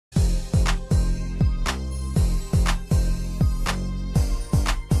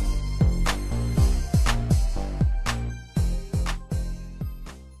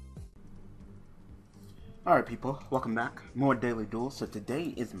Alright people, welcome back. More Daily Duels. So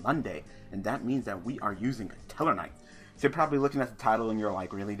today is Monday, and that means that we are using Satellaknight. So you're probably looking at the title and you're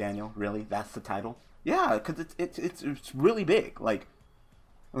like, really Daniel? Really? That's the title? Yeah, because it's really big. Like,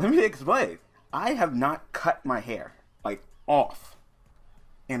 let me explain. I have not cut my hair, like, off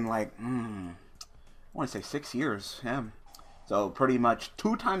in like, I want to say 6 years, yeah. So pretty much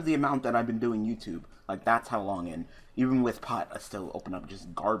 2 times the amount that I've been doing YouTube. Like, that's how long in. Even with pot, I still open up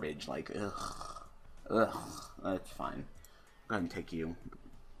just garbage. Like, ugh. Ugh, that's fine. Go ahead and take you.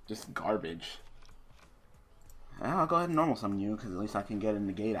 Just garbage. I'll go ahead and normal summon you, because at least I can get a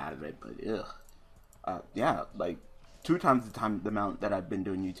negate out of it, but ugh. Yeah, like, 2 times the amount that I've been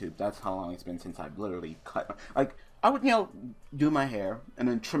doing YouTube. That's how long it's been since I've literally cut. Like, I would, do my hair, and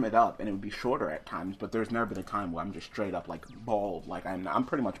then trim it up, and it would be shorter at times, but there's never been a time where I'm just straight up, like, bald. Like, I'm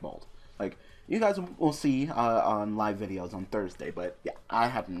pretty much bald. Like, you guys will see on live videos on Thursday, but yeah, I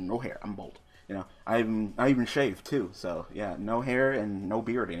have no hair. I'm bald. I even shaved too, so yeah, no hair and no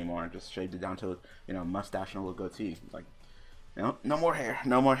beard anymore. I just shaved it down to, mustache and a little goatee. Like, no more hair,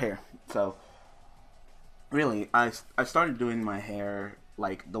 no more hair. So, really, I started doing my hair,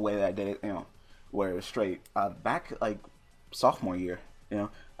 like, the way that I did it, where it was straight, back, like, sophomore year,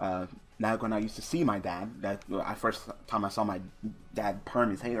 now when I used to see my dad, that first time I saw my dad perm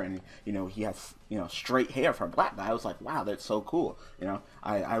his hair, and he has straight hair for a black guy, I was like, wow, that's so cool.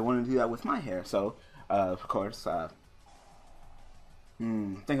 I want to do that with my hair. So of course,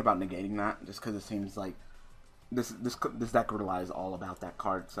 think about negating that, just because it seems like this deck relies all about that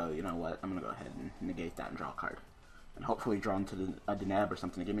card. So you know what, I'm gonna go ahead and negate that and draw a card, and hopefully draw into a Deneb or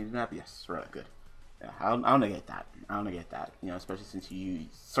something to give me the Deneb. Yes, really good. Yeah, I'll negate that. I'll negate that. Especially since you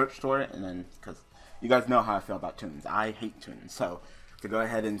searched for it, and then because you guys know how I feel about tunes. I hate tunes, so to go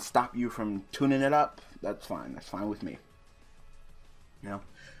ahead and stop you from tuning it up, that's fine. That's fine with me.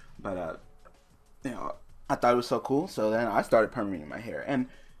 But I thought it was so cool, so then I started perming my hair, and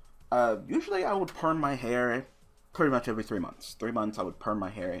usually I would perm my hair pretty much every 3 months. 3 months I would perm my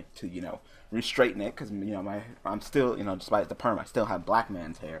hair to re-straighten it, because I'm still despite the perm, I still have black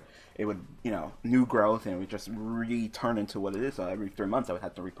man's hair. It would new growth, and it would just return into what it is. So every 3 months I would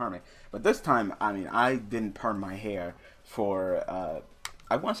have to re-perm it. But this time, I didn't perm my hair for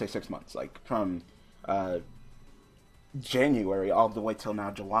I want to say 6 months, like from January all the way till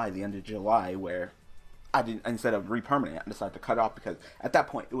now July, the end of July, where I didn't, instead of re-permanent, I decided to cut it off, because at that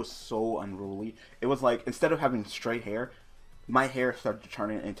point it was so unruly. It was like, instead of having straight hair, my hair started to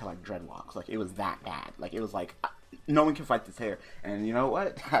turn into like dreadlocks. Like, it was that bad. Like, it was like, no one can fight this hair. And you know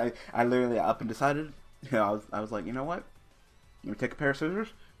what? I literally up and decided, I was like, you know what? Let me take a pair of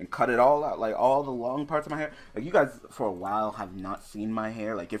scissors and cut it all out, like all the long parts of my hair. Like, you guys for a while have not seen my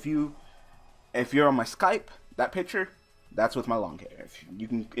hair. Like, if you're on my Skype, that picture, that's with my long hair.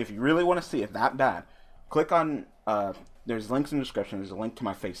 If you really want to see it that bad, click on, there's links in the description. There's a link to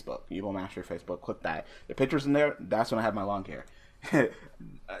my Facebook, Yubel Master Facebook. Click that. The picture's in there. That's when I had my long hair.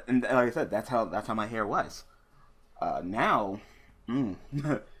 And like I said, that's how my hair was. Now, I'm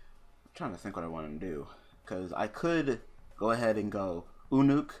trying to think what I want to do, because I could go ahead and go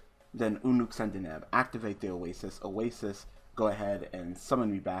Unuk, then Unuk send Deneb, activate the Oasis, go ahead and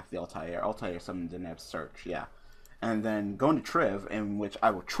summon me back the Altair summon Deneb, search, yeah. And then go into Triv, in which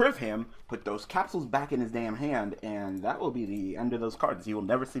I will Triv him, put those capsules back in his damn hand, and that will be the end of those cards. He will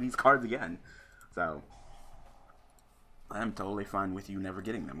never see these cards again. So, I'm totally fine with you never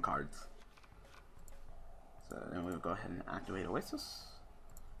getting them cards. So then we'll go ahead and activate Oasis.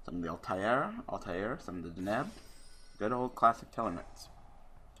 Summon the Altair, summon the Deneb. Good old classic Tellarknights.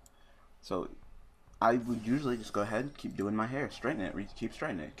 So, I would usually just go ahead, keep doing my hair, straighten it, keep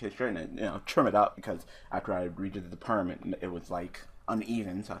straightening it, trim it up, because after I redid the perm, it was like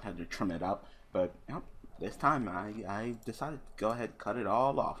uneven, so I had to trim it up. But this time I decided to go ahead, cut it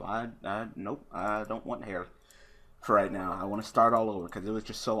all off. Nope, I don't want hair for right now. I want to start all over, because it was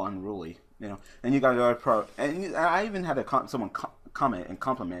just so unruly, And you gotta go pro, and I even had someone comment and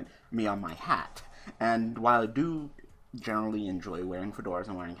compliment me on my hat. And while I do generally enjoy wearing fedoras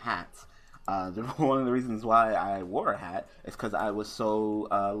and wearing hats, one of the reasons why I wore a hat is because I was so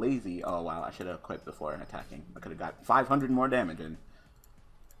lazy. Oh wow, I should have equipped before attacking. I could have got 500 more damage in.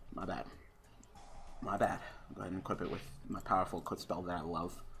 My bad. My bad. Go ahead and equip it with my powerful equip spell that I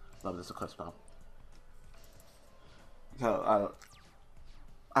love. Love this equip spell. So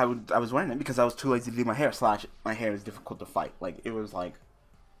I was wearing it because I was too lazy to do my hair. / my hair is difficult to fight. Like, it was like,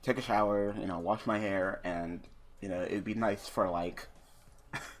 take a shower, wash my hair, and it'd be nice for like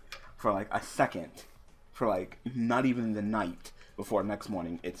for like a second, for like not even the night before next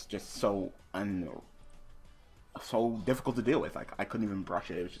morning. It's just so difficult to deal with. Like, I couldn't even brush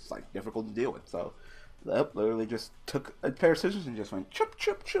it. It was just like difficult to deal with. So Yep, literally just took a pair of scissors and just went chip,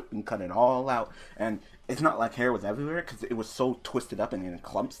 chip, chip, and cut it all out. And it's not like hair was everywhere because it was so twisted up and in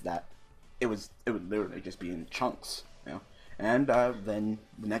clumps that it would literally just be in chunks, you know. And then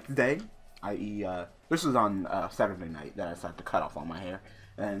the next day, i.e., this was on Saturday night that I decided to cut off all my hair.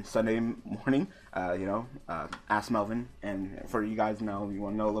 And Sunday morning, asked Melvin, and for you guys know, you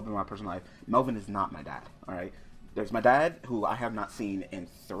want to know a little bit of my personal life, Melvin is not my dad, all right? There's my dad, who I have not seen in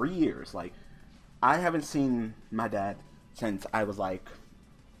 3 years. Like, I haven't seen my dad since I was, like,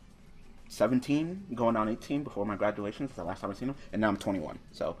 17, going on 18, before my graduation. That's the last time I've seen him, and now I'm 21,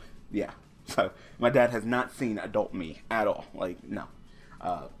 so, yeah. So, my dad has not seen adult me at all. Like, no.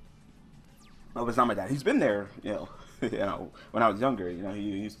 Melvin's not my dad. He's been there, when I was younger, he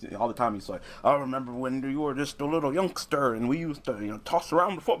used to, all the time, he's like, I remember when you were just a little youngster and we used to, toss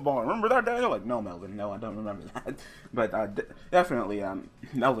around the football. Remember that day? I'm like, no, Melvin, no, I don't remember that. But definitely,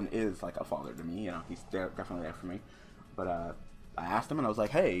 Melvin is like a father to me, he's definitely there for me. But I asked him and I was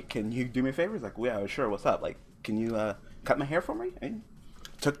like, hey, can you do me a favor? He's like, well, yeah, sure, what's up? Like, can you cut my hair for me? And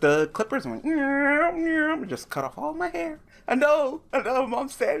took the clippers and went, and just cut off all my hair. I know,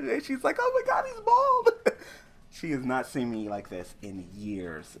 Mom's standing there, she's like, oh my God, he's bald. She has not seen me like this in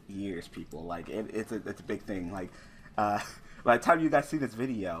years, people. Like, it's a big thing. Like, by the time you guys see this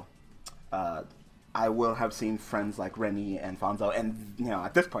video, I will have seen friends like Rennie and Fonzo, and,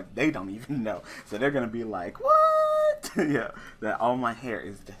 at this point, they don't even know. So they're going to be like, what? Yeah, that all my hair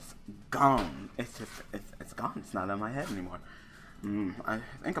is just gone. It's gone. It's not on my head anymore. I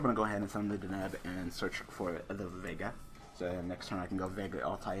think I'm going to go ahead and send the Deneb and search for the Vega. So next turn I can go Vega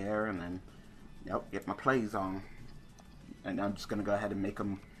Altair, and then get my plays on. And I'm just going to go ahead and make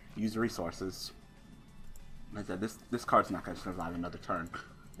them use resources. Like I said, this card's not going to survive another turn.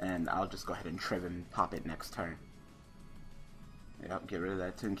 And I'll just go ahead and Triv and pop it next turn. Yep, get rid of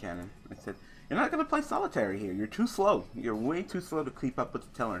that Tin Cannon. I said, you're not going to play Solitary here. You're too slow. You're way too slow to keep up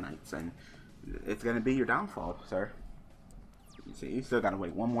with the Satellaknights. And it's going to be your downfall, sir. You see, you still got to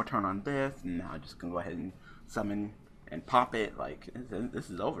wait one more turn on this. And now I'm just going to go ahead and summon and pop it. Like, this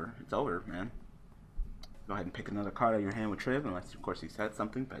is over. It's over, man. Go ahead and pick another card out of your hand with Triv, unless, of course, he said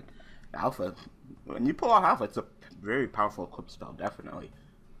something. But Alpha, when you pull out Alpha, it's a very powerful equip spell, definitely.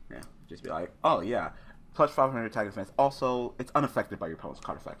 Yeah, just be like, oh, yeah. Plus 500 attack and defense. Also, it's unaffected by your opponent's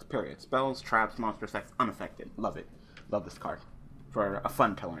card effects, period. Spells, traps, monster effects, unaffected. Love it. Love this card. For a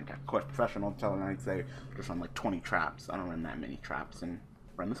fun Tellarknight deck. Of course, professional Tellarknights, they just run like 20 traps. I don't run that many traps, and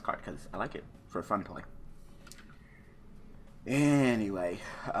run this card because I like it for fun play. Anyway,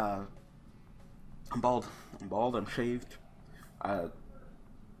 I'm bald. I'm shaved.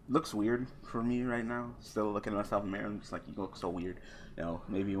 Looks weird for me right now. Still looking at myself in the mirror, I'm just like, you look so weird.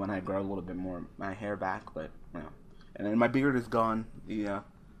 Maybe when I grow a little bit more my hair back, but, And then my beard is gone,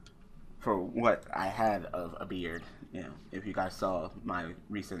 for what I had of a beard. If you guys saw my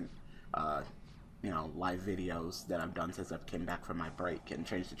recent, live videos that I've done since I came back from my break and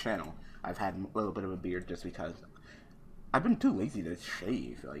changed the channel, I've had a little bit of a beard just because I've been too lazy to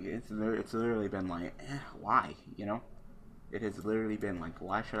shave. Like, it's literally been like, why, It has literally been like,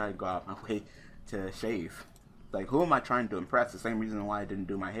 why should I go out my way to shave? Like, who am I trying to impress? The same reason why I didn't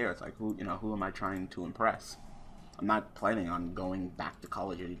do my hair. It's like, who am I trying to impress? I'm not planning on going back to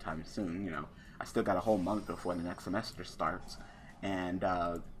college anytime soon, I still got a whole month before the next semester starts. And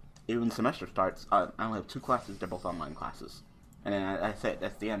even when the semester starts, I only have 2 classes. They're both online classes. And then I said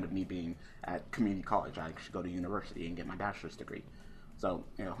that's the end of me being at community college. I should go to university and get my bachelor's degree. So,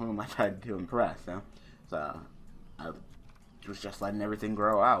 who am I trying to impress, So, I was just letting everything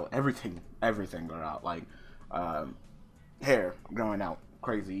grow out. Everything grow out. Like, hair growing out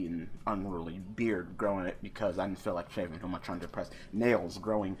crazy and unruly. Beard growing it because I didn't feel like shaving. Who am I trying to impress? Nails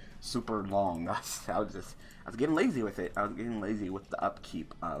growing super long. I was getting lazy with it. I was getting lazy with the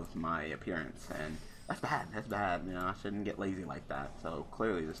upkeep of my appearance, and that's bad. That's bad. I shouldn't get lazy like that. So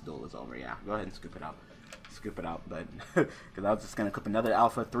clearly this duel is over. Yeah, go ahead and scoop it out. But because I was just gonna equip another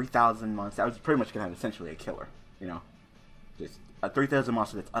Alpha 3000 monster. I was pretty much gonna have essentially a killer. Just a 3000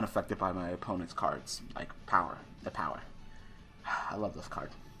 monster that's unaffected by my opponent's cards. Like the power. I love this card.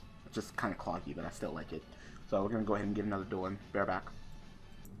 It's just kind of cloggy, but I still like it. So we're gonna go ahead and get another duel in. Bear back.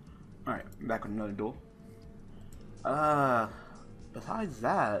 All right, back with another duel. Besides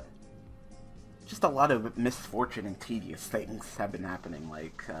that, just a lot of misfortune and tedious things have been happening.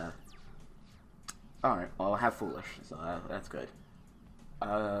 Like, alright, well, I have Foolish, so that's good.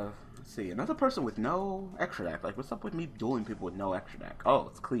 Let's see, another person with no extra deck. Like, what's up with me dueling people with no extra deck? Oh,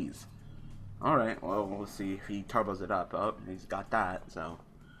 it's Qliphort. Alright, well, we'll see if he turbos it up. Oh, he's got that, so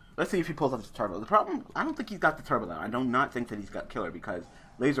let's see if he pulls up the turbo. The problem, I don't think he's got the turbo, though. I do not think that he's got killer, because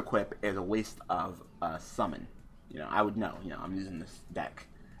Laser Quip is a waste of summon. You know, I would know. You know, I'm using this deck.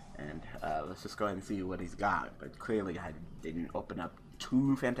 And let's just go ahead and see what he's got. But clearly I didn't open up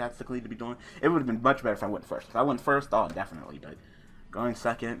too fantastically to be doing. It would have been much better if I went first. If I went first, oh, definitely. But going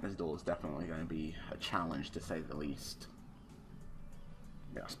second, this duel is definitely going to be a challenge, to say the least.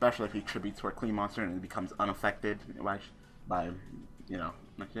 Yeah, especially if he tributes to our clean monster and it becomes unaffected by you know,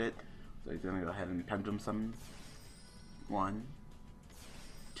 like it. So he's going to go ahead and pendulum summon. 1,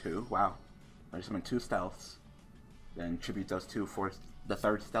 2, wow. I just summoned 2 stealths. Then tribute those 2 for the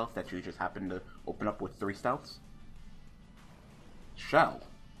 3rd stealth that you just happened to open up with 3 stealths. Shell.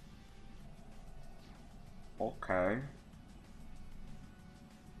 Okay.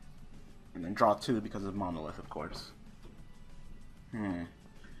 And then draw 2 because of Monolith, of course. Yeah,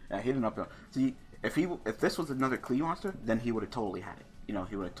 he didn't up. See, if this was another Qli monster, then he would have totally had it. You know,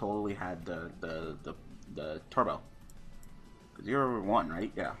 he would have totally had the turbo. Because you're 1,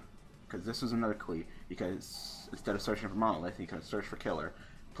 right? Yeah. Because this was another Qli. Because instead of searching for Monolith, he could have searched for Killer,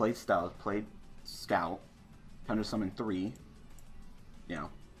 played Stealth, played Scout, Thunder Summon 3. You know,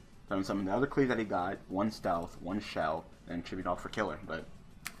 Thunder Summon the other Qli that he got, 1 Stealth, 1 Shell, and tribute off for Killer. But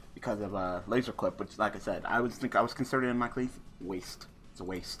because of Laser Clip, which, like I said, I was considering my Qli waste. It's a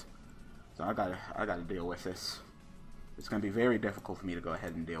waste. So I gotta deal with this. It's gonna be very difficult for me to go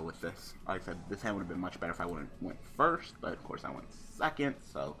ahead and deal with this. Like I said, this hand would have been much better if I went first, but of course I went second.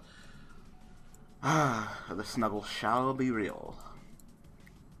 So the snuggle shall be real.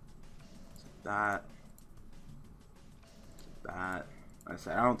 That. Like I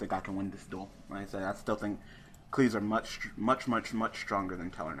said, I don't think I can win this duel. Like I said, I still think Qlis are much stronger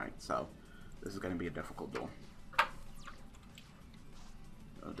than Satellaknight. So this is gonna be a difficult duel.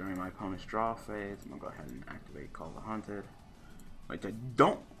 So during my opponent's draw phase, I'm gonna go ahead and activate Call the Haunted, which I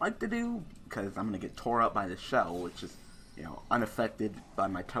don't like to do because I'm gonna get tore up by the shell, which is, you know, unaffected by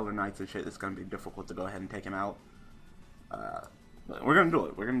my Satellaknights and shit. It's gonna be difficult to go ahead and take him out. But we're gonna do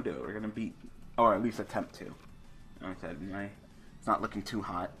it. We're gonna beat, or at least attempt to. Like I said, it's not looking too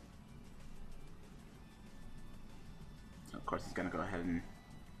hot. So of course, he's gonna go ahead and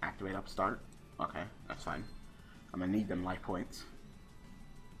activate Upstart. Okay, that's fine. I'm gonna need them life points.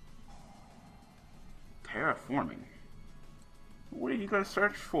 Terraforming. What are you gonna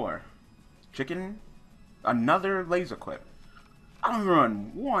search for? Chicken? Another Laser Quip. I don't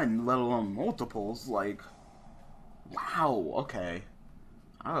run 1, let alone multiples. Like, wow. Okay.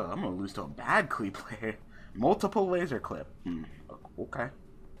 Oh, I'm gonna lose to a bad Qli player. Multiple Laser Clip. Okay.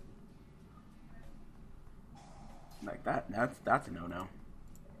 Like that. That's a no-no.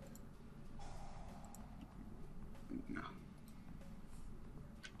 No.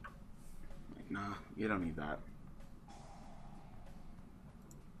 Nah, you don't need that.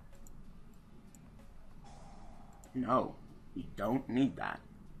 No, you don't need that.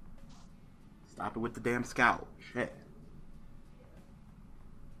 Stop it with the damn Scout. Shit.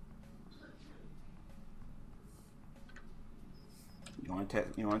 You want to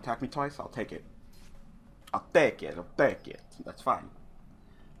attack me twice? I'll take it. I'll take it. That's fine.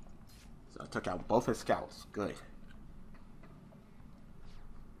 So I took out both his Scouts. Good.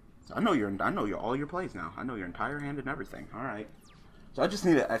 I know all your plays now. I know your entire hand and everything. All right. So I just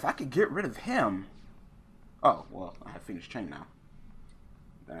need to, if I could get rid of him. Oh well, I have Phoenix Chain now.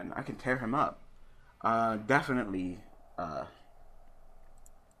 Then I can tear him up. Definitely. Gonna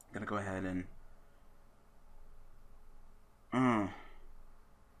go ahead and.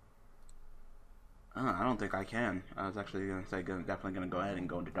 I don't think I can. I was actually gonna say definitely gonna go ahead and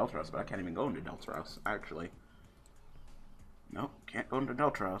go into Deltaros, but I can't even go into Deltaros actually. Nope, can't go into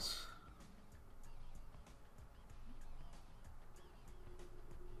Deltaros.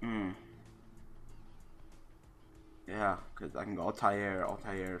 Yeah, because I can go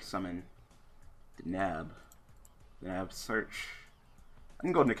Altair, summon the Nab search. I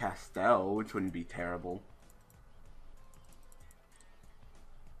can go into Castel, which wouldn't be terrible.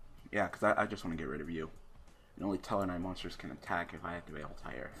 Yeah, because I just want to get rid of you. And only Satellaknight monsters can attack if I activate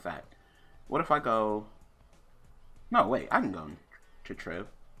Altair effect. What if I go... No, wait, I can go to Triv.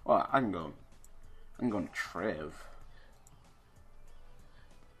 Well, I can go into Triv.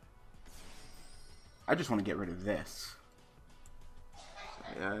 I just want to get rid of this. So,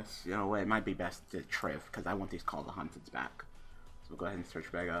 yes, you know what, it might be best to Triv, because I want these Call the Hunteds back. So we'll go ahead and search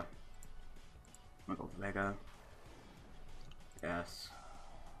Vega. I'm gonna go Vega. Yes.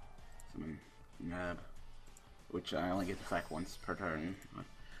 Summon Neb. Which I only get the effect once per turn.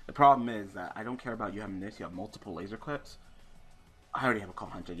 The problem is that I don't care about you having this. You have multiple Laser Clips. I already have a Call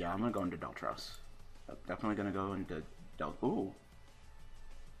Hunted. Yeah, I'm gonna go into Deltaros. I'm definitely gonna go into Ooh.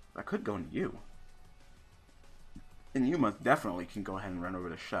 I could go into you. And you most definitely can go ahead and run over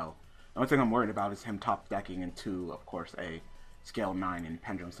the shell. The only thing I'm worried about is him top decking into, of course, a scale 9 and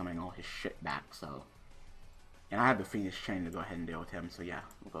pendulum summoning all his shit back, so. And I have the Phoenix Chain to go ahead and deal with him, so yeah,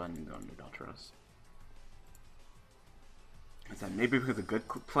 we'll go ahead and go into Deltros. I said, maybe because a good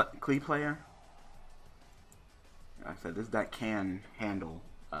Qli player. Like I said, this deck can handle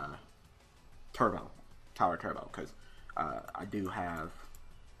Turbo, Tower Turbo, because I do have,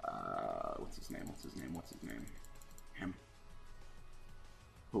 what's his name, him,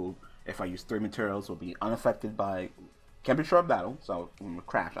 who, if I use 3 materials, will be unaffected by, can't be short of battle, so when we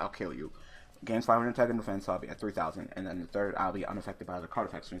crash, I'll kill you. Gains 500 attack and defense, so I'll be at 3,000, and then the third, I'll be unaffected by the card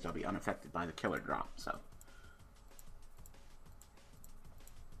effects, so I'll be unaffected by the killer drop, so.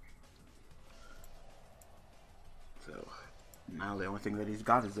 So, now the only thing that he's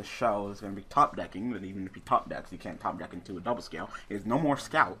got is this shell is going to be top decking, but even if he top decks, he can't top deck into a double scale. He has no more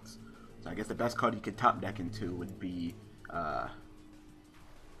scouts, so I guess the best card he could top deck into would be,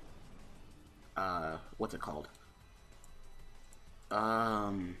 what's it called?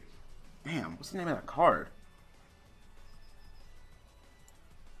 Damn, what's the name of that card?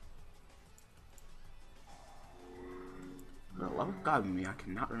 For the love of God in me, I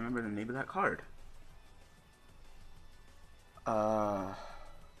cannot remember the name of that card.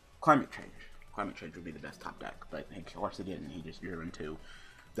 Climate Change. Climate Change would be the best top deck, but of course he didn't. He just drew into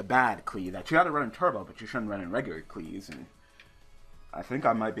the bad Qli that you gotta run in Turbo, but you shouldn't run in regular Qlis, and I think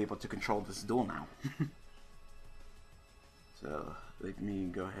I might be able to control this duel now. So, let me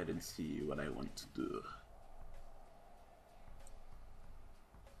go ahead and see what I want to do.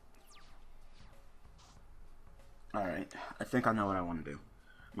 Alright, I think I know what I want to do.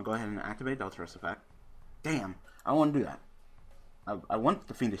 I'm gonna go ahead and activate Deltros effect. Damn, I want to do that. I want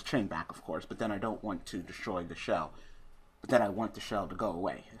the Phoenix Chain back, of course, but then I don't want to destroy the shell. But then I want the shell to go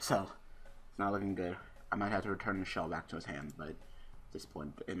away, so it's not looking good. I might have to return the shell back to his hand, but at this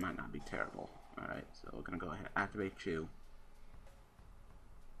point, it might not be terrible. Alright, so we're gonna go ahead and activate you.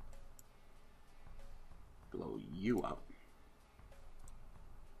 Blow you up.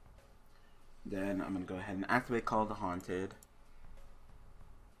 Then I'm gonna go ahead and activate Call of the Haunted.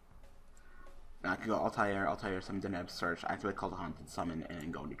 Now I can go Altair, summon Deneb, search, activate Call of the Haunted, summon,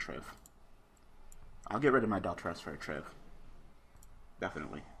 and go into Triv. I'll get rid of my Deltros for a Triv.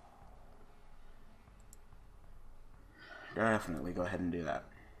 Definitely. Definitely go ahead and do that.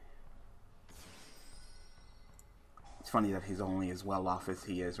 It's funny that he's only as well off as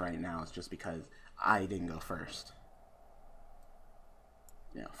he is right now. It's just because I didn't go first.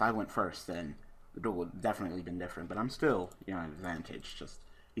 You know, if I went first, then the duel would definitely been different. But I'm still, you know, an advantage. Just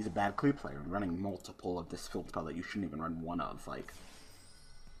he's a bad Qli player and running multiple of this field spell that you shouldn't even run one of. Like,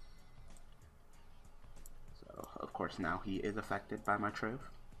 so of course now he is affected by my Triv.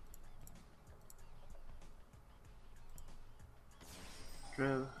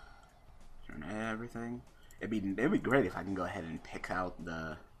 Triv, turn everything. It'd be great if I can go ahead and pick out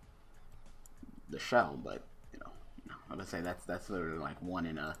the shell, but you know, I'm gonna say that's literally like one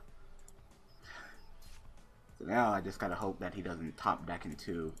in a. So now I just gotta hope that he doesn't top deck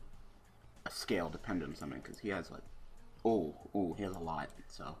into a scale dependent summon, because he has like, he has a lot.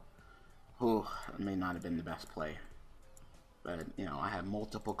 So, it may not have been the best play, but you know I have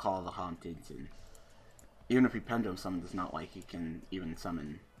multiple Call of the Haunted, and even if he pendulum summons, it's not like he can even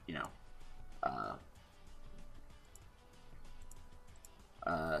summon, you know,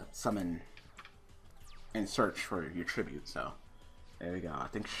 summon and search for your tribute. So there we go. I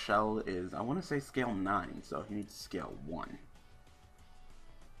think shell is, I want to say scale 9, so he needs scale 1.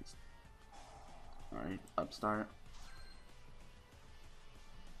 Alright, upstart.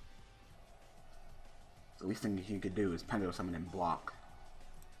 So the least thing he could do is pendulum summon and block.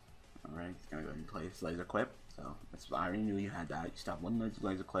 Alright, he's gonna go ahead and play his laser clip. So that's, I already knew you had that. You still have one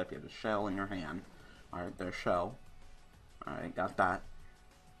laser clip, you have a shell in your hand. Alright, there's shell. Alright, got that.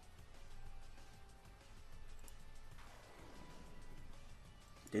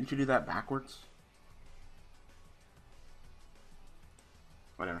 Didn't you do that backwards?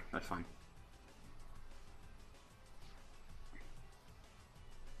 Whatever, that's fine.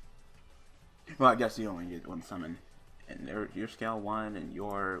 Well, I guess you only get one summon. And you're scale 1, and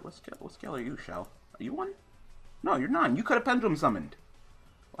you're... What scale are you, Shell? Are you 1? No, you're 9. You could have pendulum summoned.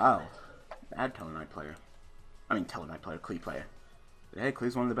 Wow. Bad Tellarknight player. I mean, Tellarknight player, Qli player. But hey,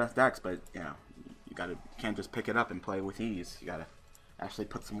 Qli's one of the best decks, but, you know, you can't just pick it up and play with ease. You gotta actually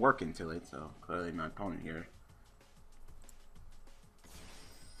put some work into it, so clearly my opponent here.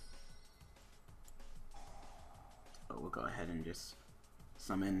 So we'll go ahead and just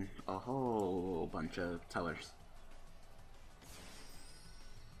summon a whole bunch of tellers.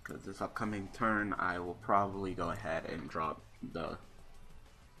 because this upcoming turn I will probably go ahead and drop the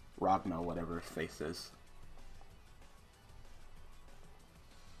Ragna, whatever his face is.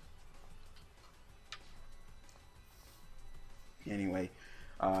 Anyway,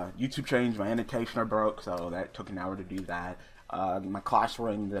 YouTube changed, my annotation broke, so that took an hour to do that. My class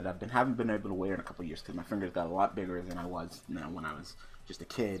ring that haven't been able to wear in a couple of years because my fingers got a lot bigger than I was, you know, when I was just a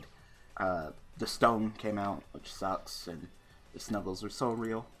kid. The stone came out, which sucks, and the snuggles are so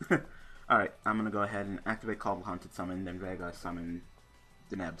real. Alright, I'm gonna go ahead and activate Call of Haunted Summon, then Vega Summon,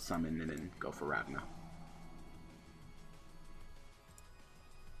 Deneb Summon, and then go for Ragna.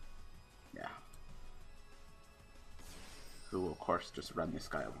 Yeah. Who will, of course, just run this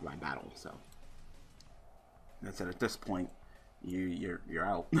guy over by battle, so. That's it, at this point, you're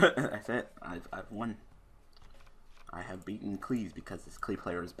out. That's it, I've won. I have beaten Qliphort because this Qliphort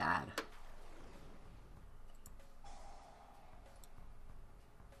player is bad.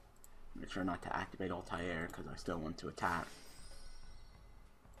 Make sure not to activate Altair because I still want to attack.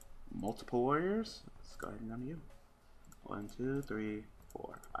 Multiple warriors? Let's go ahead and run you. 1, 2, 3,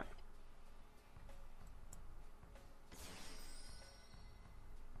 4, 5.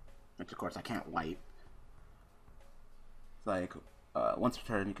 Which of course I can't wipe. It's like, once per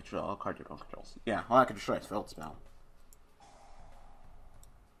turn you control all cards your opponent controls. Yeah, all I can destroy is Field Spell.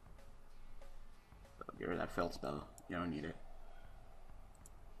 So get rid of that Field Spell. You don't need it.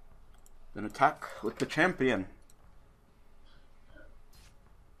 Then attack with the champion.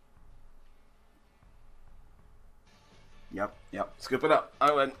 Yep. Scoop it up.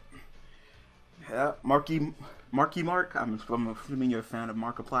 I win. Yeah, Marky Mark. I'm assuming you're a fan of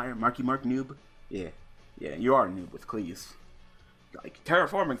Markiplier. Marky Mark noob. Yeah, you are a noob with Qliphort. Like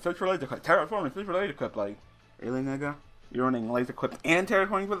terraforming, switch for laser clip. Terraforming, switch for laser clip. Like, really, nigga? You're running laser clip and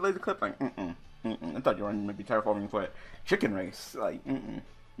terraforming for the laser clip? Like, I thought you were running maybe terraforming for a chicken race. Like,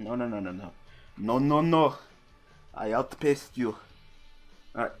 No. I outpaced you.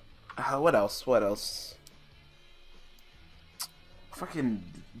 Alright. What else? Fucking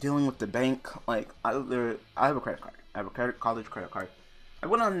dealing with the bank. Like, I have a credit card. I have a college credit card. I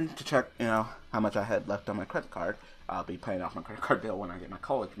went on to check, you know, how much I had left on my credit card. I'll be paying off my credit card bill when I get my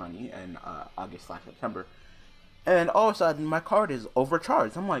college money in August/September. And all of a sudden, my card is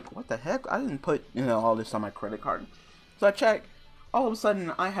overcharged. I'm like, what the heck? I didn't put, you know, all this on my credit card. So I check. All of a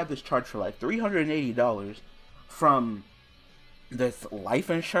sudden, I have this charge for like $380 from this life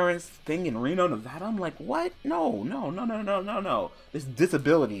insurance thing in Reno, Nevada. I'm like, what? No. This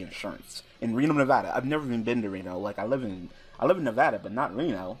disability insurance in Reno, Nevada. I've never even been to Reno. Like, I live in Nevada, but not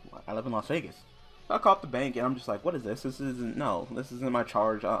Reno. I live in Las Vegas. So I call up the bank and I'm just like, what is this? This isn't my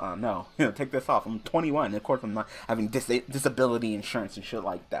charge. No. You know, take this off. I'm 21. And of course, I'm not having disability insurance and shit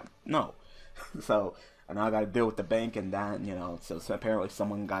like that. No. So, and I gotta deal with the bank and that, you know, so apparently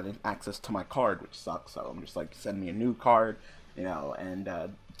someone got access to my card, which sucks, so I'm just like, send me a new card, you know, and,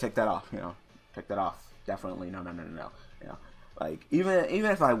 take that off, you know, take that off, definitely, no, you know, like, even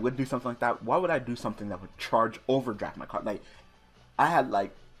if I would do something like that, why would I do something that would charge overdraft my card? Like, I had,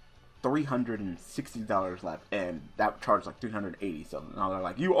 like, $360 left, and that charged, like, $380, so now they're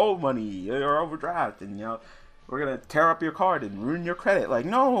like, you owe money, you're overdraft, and, you know, we're gonna tear up your card and ruin your credit. Like,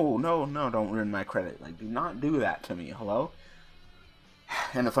 no, don't ruin my credit. Like, do not do that to me. Hello?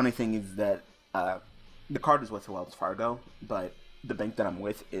 And the funny thing is that the card is with Wells Fargo, but the bank that I'm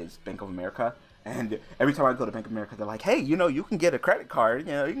with is Bank of America. And every time I go to Bank of America, they're like, hey, you know, you can get a credit card.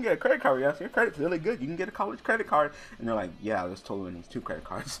 You know, you can get a credit card. Yes, your credit's really good. You can get a college credit card. And they're like, yeah, I was told we need 2 credit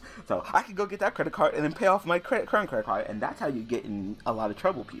cards. So I could go get that credit card and then pay off my current credit card. And that's how you get in a lot of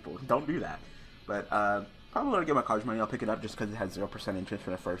trouble, people. Don't do that. But, probably when I get my college money, I'll pick it up just because it has 0% interest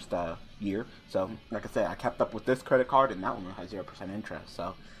for the first year. So, like I said, I kept up with this credit card, and that one has 0% interest.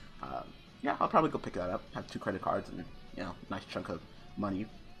 So, yeah, I'll probably go pick that up. Have 2 credit cards, and, you know, nice chunk of money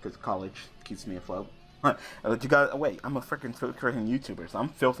because college keeps me afloat. You guys, wait, I'm a freaking YouTuber, so I'm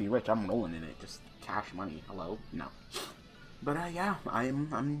filthy rich. I'm rolling in it, just cash money. Hello, no. But yeah,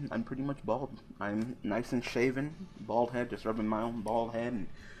 I'm pretty much bald. I'm nice and shaven, bald head, just rubbing my own bald head and.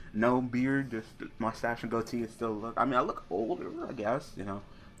 No beard, just mustache and goatee is still look. I mean, I look older, I guess, you know.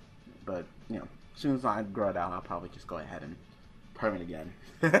 But, you know, as soon as I grow it out, I'll probably just go ahead and perm it again.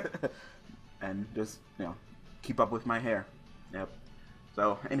 And just, you know, keep up with my hair. Yep.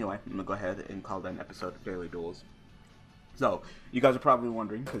 So, anyway, I'm going to go ahead and call that an episode of Daily Duels. So, you guys are probably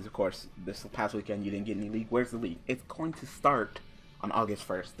wondering, because, of course, this past weekend you didn't get any league. Where's the league? It's going to start on August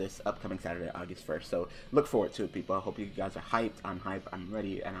 1st, this upcoming Saturday, August 1st. So look forward to it, people. I hope you guys are hyped. I'm hyped. I'm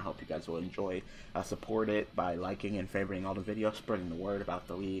ready, and I hope you guys will enjoy. Support it by liking and favoring all the videos, spreading the word about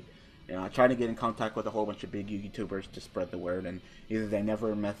the league. You know, I try to get in contact with a whole bunch of big YouTubers to spread the word, and either they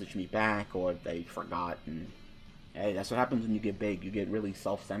never messaged me back or they forgot. And hey, that's what happens when you get big. You get really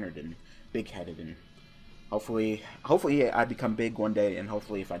self-centered and big-headed, and hopefully I become big one day, and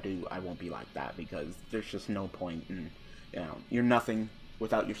hopefully if I do, I won't be like that, because there's just no point in, you know, you're nothing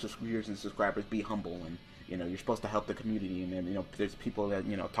without your viewers and subscribers. Be humble, and you know, you're supposed to help the community, and then, you know, there's people that,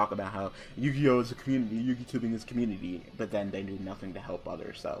 you know, talk about how Yu-Gi-Oh is a community, Yugitubing is a community, but then they do nothing to help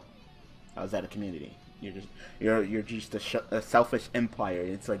others. So how is that a community? You're just a selfish empire.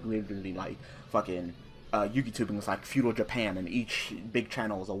 It's like literally like fucking Yugitubing is like feudal Japan, and each big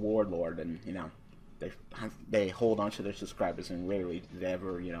channel is a warlord, and you know, they hold on to their subscribers, and rarely do they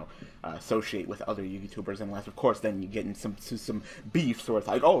ever, you know, associate with other YouTubers, unless of course then you get in some beefs where it's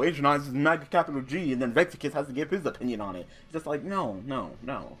like, oh, Asian Eyes is mega capital G, and then Vexicus has to give his opinion on it. It's just like, no,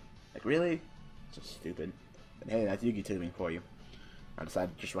 like, really? It's just stupid. But hey, that's YouTubing for you. I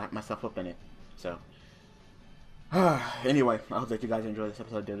decided to just wrap myself up in it. So anyway, I hope that you guys enjoyed this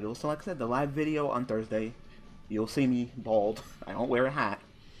episode of Daily Duels. So like I said, the live video on Thursday, you'll see me bald. I don't wear a hat.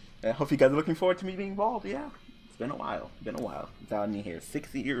 I hope you guys are looking forward to me being bald. Yeah, it's been a while. Without me here,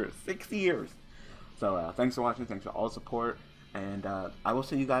 6 years. So thanks for watching. Thanks for all the support, and I will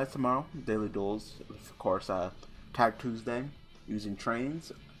see you guys tomorrow. Daily Duels, of course. Tag Tuesday, using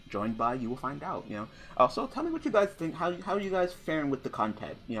trains, joined by You Will Find Out. You know. Also, tell me what you guys think. How are you guys faring with the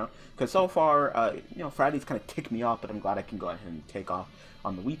content? You know, because so far, you know, Fridays kind of tick me off, but I'm glad I can go ahead and take off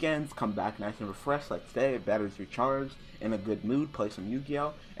on the weekends, come back nice and refreshed like today, batteries recharged, in a good mood, play some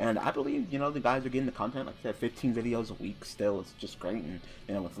Yu-Gi-Oh! And I believe, you know, the guys are getting the content. Like I said, 15 videos a week still is just great. And,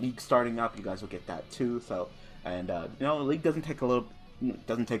 you know, with League starting up, you guys will get that too. So, and, you know, the League doesn't take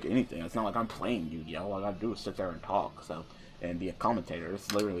anything. It's not like I'm playing Yu-Gi-Oh! All I gotta do is sit there and talk, so, and be a commentator.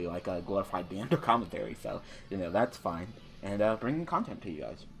 It's literally like a glorified Deander commentary, so, you know, that's fine. And, bringing content to you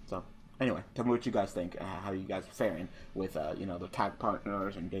guys. So, anyway, tell me what you guys think, how you guys are faring with, you know, the tag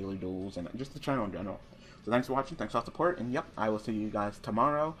partners and Daily Duels and just the channel in general. So thanks for watching, thanks for all the support, and yep, I will see you guys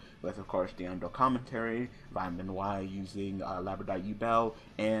tomorrow with, of course, the Endo commentary, Vitamin Y using Labradite Yubel,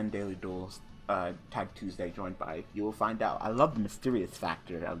 and Daily Duels Tag Tuesday joined by You Will Find Out. I love the mysterious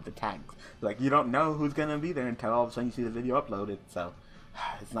factor of the tags. Like, you don't know who's gonna be there until all of a sudden you see the video uploaded, so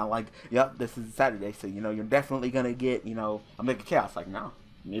it's not like, yep, this is Saturday, so, you know, you're definitely gonna get, you know, a Mega Chaos. Like, no.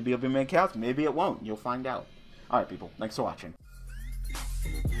 Maybe it'll be Mega Chaos, maybe it won't. You'll find out. Alright, people, thanks for watching.